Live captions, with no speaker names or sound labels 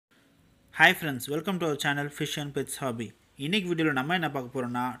Hi friends, welcome to our channel Fish and Pets Hobby. இன்னைக்கு வீடியோவில் நம்ம என்ன பார்க்க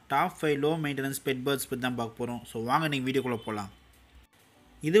போகிறோம்னா top 5 low maintenance bed birds பற்றி தான் பார்க்க போகிறோம். ஸோ வாங்க நீங்கள் வீடியோக்குள்ளே போகலாம்.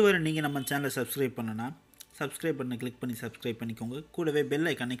 இதுவரை நீங்கள் நம்ம சேனலை சப்ஸ்கிரைப் பண்ணனா சப்ஸ்கிரைப் பண்ணி கிளிக் பண்ணி சப்ஸ்கிரைப் பண்ணிக்கோங்க. கூடவே பெல்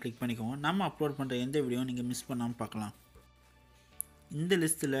ஐக்கானை கிளிக் பண்ணிக்கோங்க. நம்ம அப்லோட் பண்ணுற எந்த வீடியோ நீங்கள் மிஸ் பண்ணாமல் பார்க்கலாம். இந்த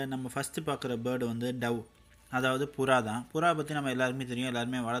லிஸ்ட்டில் நம்ம ஃபஸ்ட்டு பார்க்குற பேர்டு வந்து டவ், அதாவது புறா தான். புறா பற்றி நம்ம எல்லாருமே தெரியும்,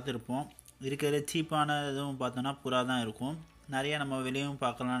 எல்லாருமே வளர்த்துருப்போம். இருக்கிற சீப்பான இதுவும் பார்த்தோன்னா புறா தான் இருக்கும். நிறையா நம்ம வெளியும்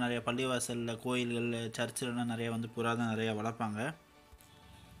பார்க்கலாம், நிறைய பள்ளிவாசலில் கோயில்கள் சர்ச்சிலலாம் நிறையா வந்து புறா தான் நிறையா வளர்ப்பாங்க.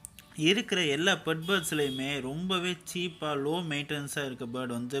 இருக்கிற எல்லா பெட் பேர்ட்ஸ்லேயுமே ரொம்பவே சீப்பாக லோ மெயின்டெனன்ஸாக இருக்க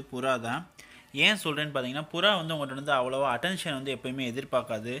பேர்டு வந்து புறா தான். ஏன் சொல்கிறேன்னு பார்த்தீங்கன்னா, புறா வந்து உங்கள்கிட்ட வந்து அவ்வளோவா அட்டென்ஷன் வந்து எப்போயுமே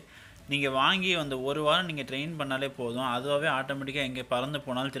எதிர்பார்க்காது. நீங்கள் வாங்கி அந்த ஒரு வாரம் நீங்கள் ட்ரெயின் பண்ணாலே போதும், அதுவாகவே ஆட்டோமேட்டிக்காக எங்கே பறந்து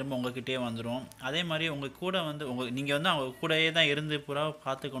போனாலும் திரும்ப உங்கள்கிட்டே வந்துடும். அதே மாதிரி உங்கள் கூட வந்து நீங்கள் வந்து அவங்க கூடயே தான் இருந்து புறாவை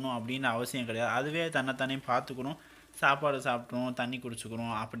பார்த்துக்கணும் அப்படின்னு அவசியம் கிடையாது. அதுவே தன்னைத்தானே பார்த்துக்கணும், சாப்பாடு சாப்பிட்றோம், தண்ணி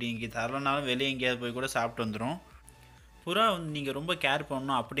குடிச்சுக்கிறோம், அப்படி இங்கே தரலனாலும் வெளியே எங்கேயாவது போய் கூட சாப்பிட்டு வந்துடும். புறா வந்து நீங்கள் ரொம்ப கேர்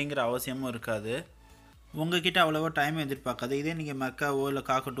பண்ணணும் அப்படிங்கிற அவசியமும் இருக்காது. உங்ககிட்ட அவ்வளோவா டைம் எதிர்பார்க்காது. இதே நீங்கள் மக்காவோ இல்லை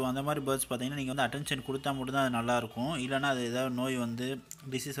காக்கட்டும் அந்த மாதிரி பேர்ட்ஸ் பார்த்தீங்கன்னா நீங்கள் வந்து அட்டென்ஷன் கொடுத்தா மட்டும்தான் அது நல்லாயிருக்கும். இல்லைனா அது ஏதாவது நோய் வந்து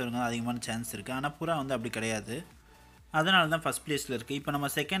டிசீஸ் வருங்க அதிகமான சான்ஸ் இருக்குது. ஆனால் புறா வந்து அப்படி கிடையாது. அதனால தான் ஃபஸ்ட் ப்ளேஸில் இருக்குது. இப்போ நம்ம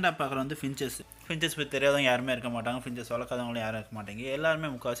செகண்டாக பார்க்குற வந்து ஃபின்ச்சஸ். ஃபின்ச்சஸ் பற்றி தெரியாதவங்க யாருமே இருக்க மாட்டாங்க, ஃபின்ச்சஸ் வளர்க்காதவங்களும் யாரும் இருக்க மாட்டாங்க.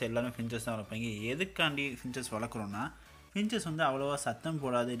 எல்லாருமே முக்கால்வாசி எல்லாருமே ஃபின்ச்சஸ் தான் வளர்ப்பாங்க. எதுக்காண்டி ஃபின்ச்சஸ் வளர்க்குறோன்னா, ஃபின்ச்சஸ் வந்து அவ்வளோவா சத்தம்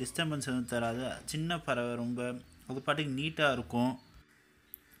போடாது, டிஸ்டர்பன்ஸ் எதுவும் தராது, சின்ன பறவை, ரொம்ப அது பாட்டுக்கு நீட்டாக இருக்கும்.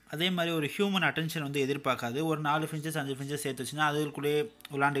 அதே மாதிரி ஒரு ஹியூமன் அட்டென்ஷன் வந்து எதிர்பார்க்காது. ஒரு 4 ஃபின்ச்சஸ் 5 ஃபின்ச்சஸ் சேர்த்து வச்சுன்னா அதுக்குள்ளேயே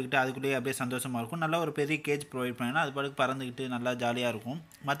விளாண்டுக்கிட்டு அதுக்குள்ளேயே அப்படியே சந்தோஷமாக இருக்கும். நல்லா ஒரு பெரிய கேஜ் ப்ரொவைட் பண்ணிங்கன்னா அது பாட்டுக்கு பறந்துக்கிட்டு நல்லா ஜாலியாக இருக்கும்.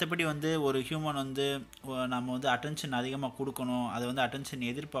 மற்றபடி வந்து ஒரு ஹியூமன் வந்து நம்ம வந்து அட்டென்ஷன் அதிகமாக கொடுக்கணும், அது வந்து அட்டென்ஷன்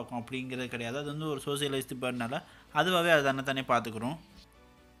எதிர்பார்க்கும் அப்படிங்கிறது கிடையாது. அது வந்து ஒரு சோசியலைஸ்டு பேர்ட்னால அதுவாகவே அது தன்னை பார்த்துக்கிறோம்.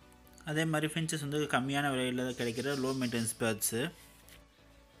 அதே மாதிரி ஃபின்ச்சஸ் வந்து கம்மியான விலையில் கிடைக்கிற லோ மெயின்டெனன்ஸ் பேர்ட்ஸு.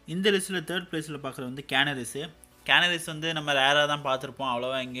 இந்த லிஸ்ட்டில் தேர்ட் ப்ளேஸில் பார்க்குறது வந்து கேனரிஸு. கேனரிஸ் வந்து நம்ம ரேராக தான் பார்த்துருப்போம்,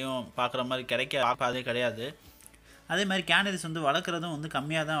 அவ்வளோவா எங்கேயும் பார்க்குற மாதிரி பார்க்காதே கிடையாது. அதே மாதிரி கேனரிஸ் வந்து வளர்க்குறதும் வந்து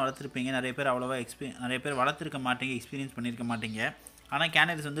கம்மியாக தான் வளர்த்துருப்பீங்க. நிறைய பேர் அவ்வளோவா நிறைய பேர் வளர்த்துருக்க மாட்டீங்க, எக்ஸ்பீரியன்ஸ் பண்ணியிருக்க மாட்டீங்க. ஆனால்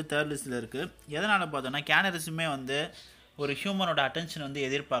கேனரிஸ் வந்து தேர்ட் லிஸ்ட்டில் இருக்குது. எதனால் பார்த்தோன்னா, கேனரிஸுமே வந்து ஒரு ஹியூமனோட அட்டென்ஷன் வந்து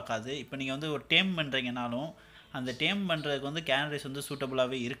எதிர்பார்க்காது. இப்போ நீங்கள் வந்து ஒரு டேம் பண்ணுறீங்கனாலும் அந்த டேம் பண்ணுறதுக்கு வந்து கேனரிஸ் வந்து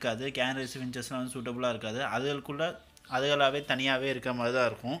சூட்டபுளாகவே இருக்காது. கேனரிஸ் ஃபின்ச்சஸ்லாம் வந்து சூட்டபுளாக இருக்காது. அதுகளாகவே தனியாகவே இருக்கிற மாதிரி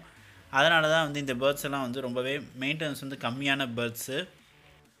தான் இருக்கும். அதனால தான் வந்து இந்த பேர்ட்ஸ் எல்லாம் வந்து ரொம்பவே மெயின்டெனன்ஸ் வந்து கம்மியான பேர்ட்ஸு.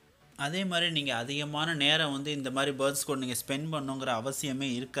 அதே மாதிரி நீங்கள் அதிகமான நேரம் வந்து இந்த மாதிரி பேர்ட்ஸ் கூட நீங்கள் ஸ்பெண்ட் பண்ணுங்கிற அவசியமே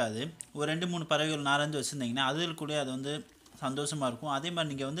இருக்காது. ஒரு 2-3 பறவைகள் 4-5 வச்சுருந்தீங்கன்னா அதுக்குள்ளே அது வந்து சந்தோஷமாக இருக்கும். அதே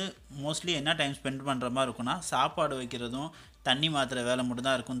மாதிரி நீங்கள் வந்து மோஸ்ட்லி என்ன டைம் ஸ்பெண்ட் பண்ணுற மாதிரி இருக்குன்னா, சாப்பாடு வைக்கிறதும் தண்ணி மாற்றுற வேலை மட்டும்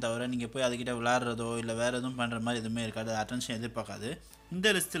தான் இருக்கும். தவிர நீங்கள் போய் அதுக்கிட்ட விளாட்றதோ இல்லை வேறு எதுவும் பண்ணுற மாதிரி எதுவுமே இருக்காது. அட்டென்ஷன் எதிர்பார்க்காது.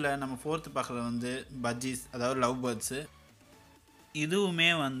 இந்த லிஸ்ட்டில் நம்ம 4th பார்க்குறது வந்து பஜ்ஜீஸ், அதாவது லவ் பேர்ட்ஸு. இதுவுமே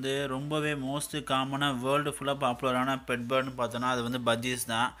வந்து ரொம்பவே மோஸ்ட் காமனாக வேர்ல்டு ஃபுல்லாக பாப்புலரான பெட் பேர்டுன்னு பார்த்தோன்னா அது வந்து பஜ்ஜீஸ்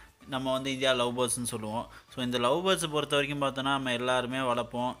தான். நம்ம வந்து இந்தியா லவ் பேர்ட்ஸ்னு சொல்லுவோம். ஸோ இந்த லவ் பேர்ட்ஸை பொறுத்த வரைக்கும் பார்த்தோன்னா நம்ம எல்லாருமே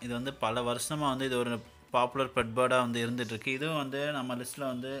வளர்ப்போம். இது வந்து பல வருஷமாக வந்து இது ஒரு பாப்புலர் பெட் பேர்டாக வந்து இருந்துகிட்ருக்கு. இதுவும் வந்து நம்ம லிஸ்ட்டில்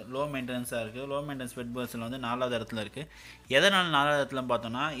வந்து லோ மெயின்டெனன்ஸாக இருக்குது. லோ மெயின்டெனன்ஸ் பெட் பேர்ட்ஸில் வந்து 4வது இடத்துல இருக்குது. எதனால் 4வது இடத்துல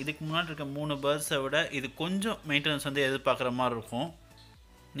பார்த்தோன்னா, இதுக்கு முன்னாடி இருக்க 3 பேர்ட்ஸை விட இது கொஞ்சம் மெயின்டெனன்ஸ் வந்து எதிர்பார்க்குற மாதிரி இருக்கும்.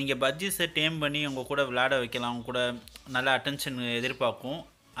 நீங்கள் பஜ்ஜீஸை டேம் பண்ணி உங்கள் கூட விளையாட வைக்கலாம், அவங்க கூட நல்ல அட்டென்ஷன் எதிர்பார்க்கும்.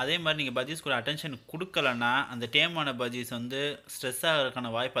 அதே மாதிரி நீங்கள் பஜ்ஜீஸ் கூட அட்டென்ஷன் கொடுக்கலன்னா அந்த டேமான பஜ்ஜீஸ் வந்து ஸ்ட்ரெஸ்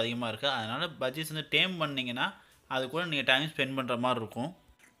ஆகிறதுக்கான வாய்ப்பு அதிகமாக இருக்குது. அதனால் பஜ்ஜீஸ் வந்து டேம் பண்ணிங்கன்னா அது கூட நீங்கள் டைம் ஸ்பெண்ட் பண்ணுற மாதிரி இருக்கும்.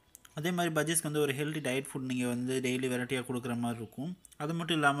 அதே மாதிரி பஜ்ஜீஸ்க்கு வந்து ஒரு ஹெல்தி டயட் ஃபுட் நீங்கள் வந்து டெய்லி வெரைட்டியாக கொடுக்குற மாதிரி இருக்கும். அது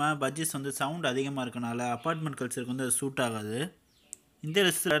மட்டும் இல்லாமல் பஜ்ஜீஸ் வந்து சவுண்ட் அதிகமாக இருக்கனால அப்பார்ட்மெண்ட் கல்ச்சருக்கு வந்து அது சூட் ஆகாது. இந்த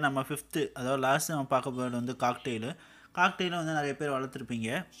லிஸ்ட்டில் நம்ம 5th, அதாவது லாஸ்ட்டு நம்ம பார்க்க போகிறது வந்து காக்டெயிலும் வந்து நிறைய பேர் வளர்த்துருப்பீங்க.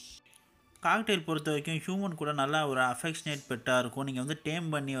 காக்டெயில் பொறுத்த வரைக்கும் ஹியூமன் கூட நல்லா ஒரு அஃபெக்ஷனேட் பெட்டாக இருக்கும். நீங்கள் வந்து டேம்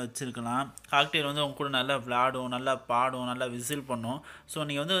பண்ணி வச்சுருக்கலாம். காக்டெயில் வந்து அவங்க கூட நல்லா விளாடும், நல்லா பாடும், நல்லா விசில் பண்ணும். ஸோ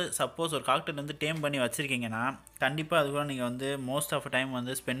நீங்கள் வந்து சப்போஸ் ஒரு காக்டெயில் வந்து டேம் பண்ணி வச்சுருக்கீங்கன்னா கண்டிப்பாக அது கூட நீங்கள் வந்து மோஸ்ட் ஆஃப் டைம்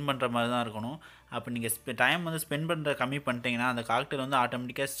வந்து ஸ்பெண்ட் பண்ணுற மாதிரி தான் இருக்கணும். அப்போ நீங்கள் டைம் வந்து ஸ்பெண்ட் பண்ணுற கம்மி பண்ணிட்டீங்கன்னா அந்த காக்டெயில் வந்து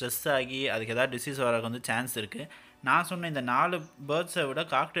ஆட்டோமேட்டிக்காக ஸ்ட்ரெஸ் ஆகி அதுக்கு ஏதாவது டிசீஸ் வரக்கு வந்து சான்ஸ் இருக்குது. நான் சொன்ன இந்த 4 பேர்ட்ஸை விட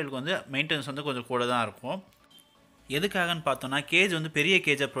காக்டெயிலுக்கு வந்து மெயின்டெனன்ஸ் வந்து கொஞ்சம் கூட தான் இருக்கும். எதுக்காகன்னு பார்த்தோன்னா, கேஜ் வந்து பெரிய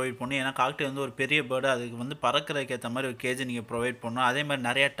கேஜை ப்ரொவைட் பண்ணணும். ஏன்னா காக்டெயில் வந்து ஒரு பெரிய பேர்டு, அதுக்கு வந்து பறக்கிறதுக்கு ஏற்ற மாதிரி ஒரு கேஜை நீங்கள் ப்ரொவைட் பண்ணணும். அதே மாதிரி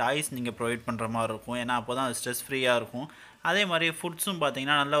நிறையா டாய்ஸ் நீங்கள் ப்ரொவைட் பண்ணுற மாதிரி இருக்கும். ஏன்னா அப்போ தான் அது ஸ்ட்ரெஸ் ஃப்ரீயாக இருக்கும். அதே மாதிரி ஃபுட்ஸும்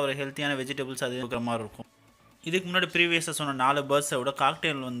பார்த்தீங்கன்னா நல்ல ஒரு ஹெல்த்தியான வெஜிடபிள்ஸ் அது இருக்கிற மாதிரி இருக்கும். இதுக்கு முன்னாடி ப்ரீவியஸாக சொன்ன 4 பேர்ட்ஸை விட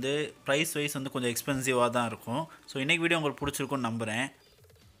காக்டெயில் வந்து ப்ரைஸ் வைஸ் வந்து கொஞ்சம் எக்ஸ்பென்சிவாக தான் இருக்கும். ஸோ இன்றைக்கி வீடியோ உங்களுக்கு பிடிச்சிருக்குன்னு நம்புகிறேன்.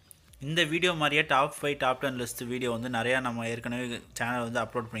 இந்த வீடியோ மாதிரியே டாப் 5 டாப் 10 லிஸ்ட் வீடியோ வந்து நிறையா நம்ம ஏற்கனவே சேனல் வந்து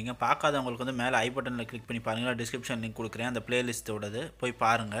அப்லோட் பண்ணிங்க. பார்க்காதவங்களுக்கு வந்து மேலே ஐ பட்டனில் கிளிக் பண்ணி பாருங்கள், டிஸ்கிரிப்ஷன் லிங்க் கொடுக்குறேன், அந்த பிளேலிஸ்ட்டோடது போய்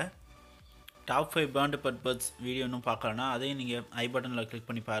பாருங்கள். Top 5 bird bed birds video இன்னும் பார்க்கலன்னா அதையும் நீங்கள் ஐ பட்டனில் கிளிக்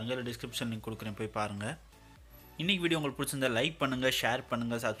பண்ணி பாருங்கள், இல்லை டிஸ்கிரிப்ஷன் லிங்க் கொடுக்குறேன், போய் பாருங்கள். இன்றைக்கி வீடியோ உங்களுக்கு பிடிச்சிருந்தா லைக் பண்ணுங்கள், ஷேர்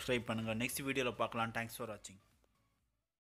பண்ணுங்கள், சப்ஸ்கிரைப் பண்ணுங்கள். நெக்ஸ்ட் வீடியோவில் பார்க்கலாம். தேங்க்ஸ் ஃபார் வாட்சிங்.